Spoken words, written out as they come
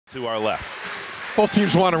To our left. Both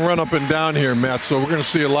teams want to run up and down here, Matt, so we're going to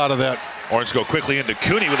see a lot of that. Orange go quickly into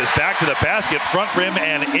Cooney with his back to the basket, front rim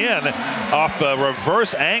and in off a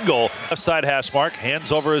reverse angle. Left side hash mark,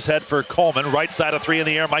 hands over his head for Coleman. Right side of three in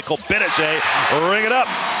the air, Michael Benachet, ring it up.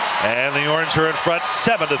 And the Orange are in front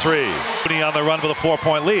 7-3. Cooney on the run with a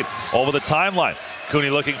 4-point lead. Over the timeline. Cooney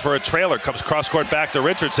looking for a trailer, comes cross court back to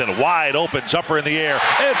Richardson. Wide open jumper in the air.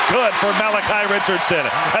 It's good for Malachi Richardson.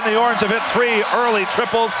 And the Orange have hit 3 early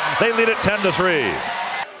triples. They lead it 10-3.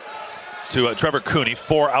 To Trevor Cooney,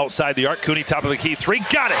 4 outside the arc. Cooney top of the key, 3,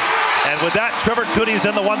 got it. And with that, Trevor Cooney's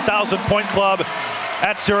in the 1,000-point club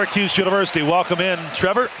at Syracuse University. Welcome in,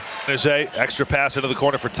 Trevor. Benachet, extra pass into the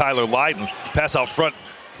corner for Tyler Lydon. Pass out front,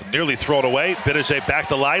 nearly thrown away. Benachet back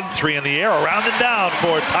to Lydon, 3 in the air, around and down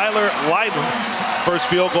for Tyler Lydon. First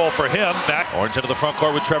field goal for him. Back Orange into the front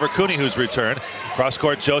court with Trevor Cooney, who's returned. Cross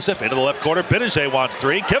court Joseph into the left corner. Benachet wants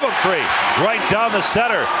 3. Give him 3. Right down the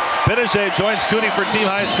center. Benachet joins Cooney for team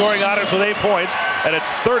high scoring honors with 8 points, and it's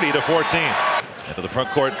 30-14. Into the front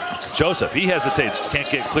court, Joseph. He hesitates, can't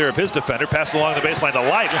get clear of his defender. Pass along the baseline to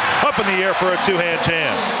Lydon. Up in the air for a 2-hand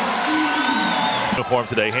jam. Uniform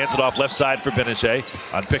today, hands it off left side for Benachet.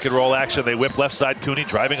 On pick and roll action, they whip left side. Cooney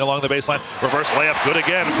driving along the baseline. Reverse layup, good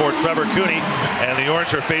again for Trevor Cooney. And the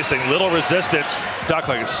Orange are facing little resistance. Doc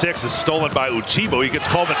like 6 is stolen by Uchibo. He gets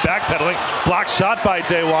Coleman backpedaling. Blocked shot by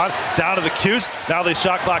Daewon. Down to the Cuse. Now the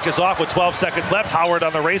shot clock is off with 12 seconds left. Howard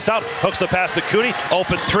on the race out. Hooks the pass to Cooney.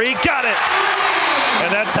 Open 3. Got it!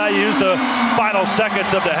 And that's how you use the final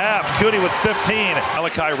seconds of the half. Cooney with 15.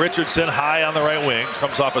 Malachi Richardson high on the right wing.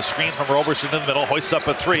 Comes off a screen from Roberson in the middle. Hoists up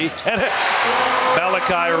a 3 and hits.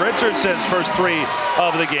 Malachi Richardson's first 3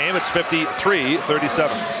 of the game. It's 53-37.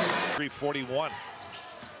 3:41.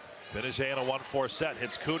 Benachet in a 1-4 set.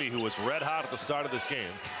 Hits Cooney, who was red hot at the start of this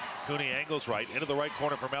game. Cooney angles right into the right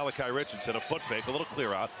corner for Malachi Richardson. A foot fake, a little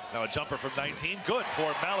clear out. Now a jumper from 19. Good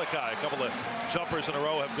for Malachi. A couple of jumpers in a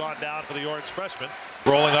row have gone down for the Orange freshman.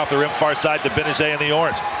 Rolling off the rim far side to Benachet and the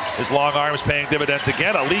Orange. His long arms paying dividends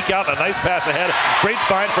again. A leak out and a nice pass ahead. Great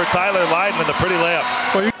find for Tyler Lydon and the pretty layup.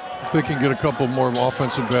 Well, if they can get a couple more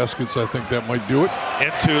offensive baskets, I think that might do it.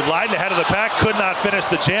 Into Lydon, ahead of the pack, could not finish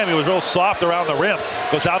the jam. He was real soft around the rim.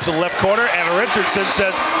 Goes out to the left corner, and Richardson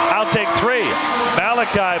says, I'll take 3.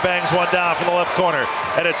 Malachi bangs one down from the left corner,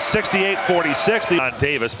 and it's 68-46. On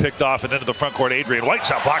Davis picked off and into the front court. Adrian White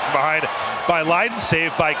shot blocked from behind by Lydon,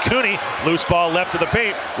 saved by Cooney. Loose ball left to the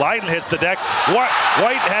paint. Lydon hits the deck.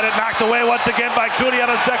 White had it knocked away once again by Cooney on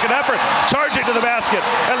a second effort. Charging to the basket,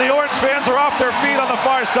 and the Orange fans are off their feet on the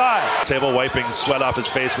far side. Table wiping sweat off his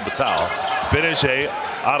face with the towel. Benachet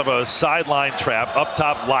out of a sideline trap. Up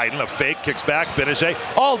top, Lydon, a fake, kicks back. Benachet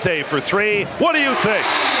all day for 3. What do you think?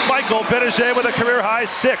 Michael Benachet with a career-high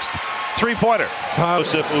 6th 3-pointer.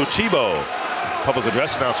 Joseph Uchibo, public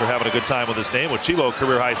address announcer, having a good time with his name. Uchibo,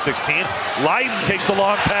 career-high 16. Lydon kicks the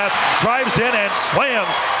long pass, drives in and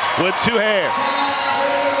slams with 2 hands.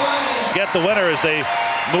 Get the winner as they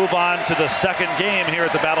move on to the second game here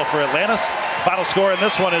at the Battle for Atlantis. Final score in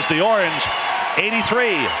this one is the Orange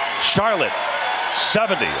 83, Charlotte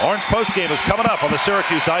 70. Orange postgame is coming up on the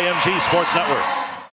Syracuse IMG Sports Network.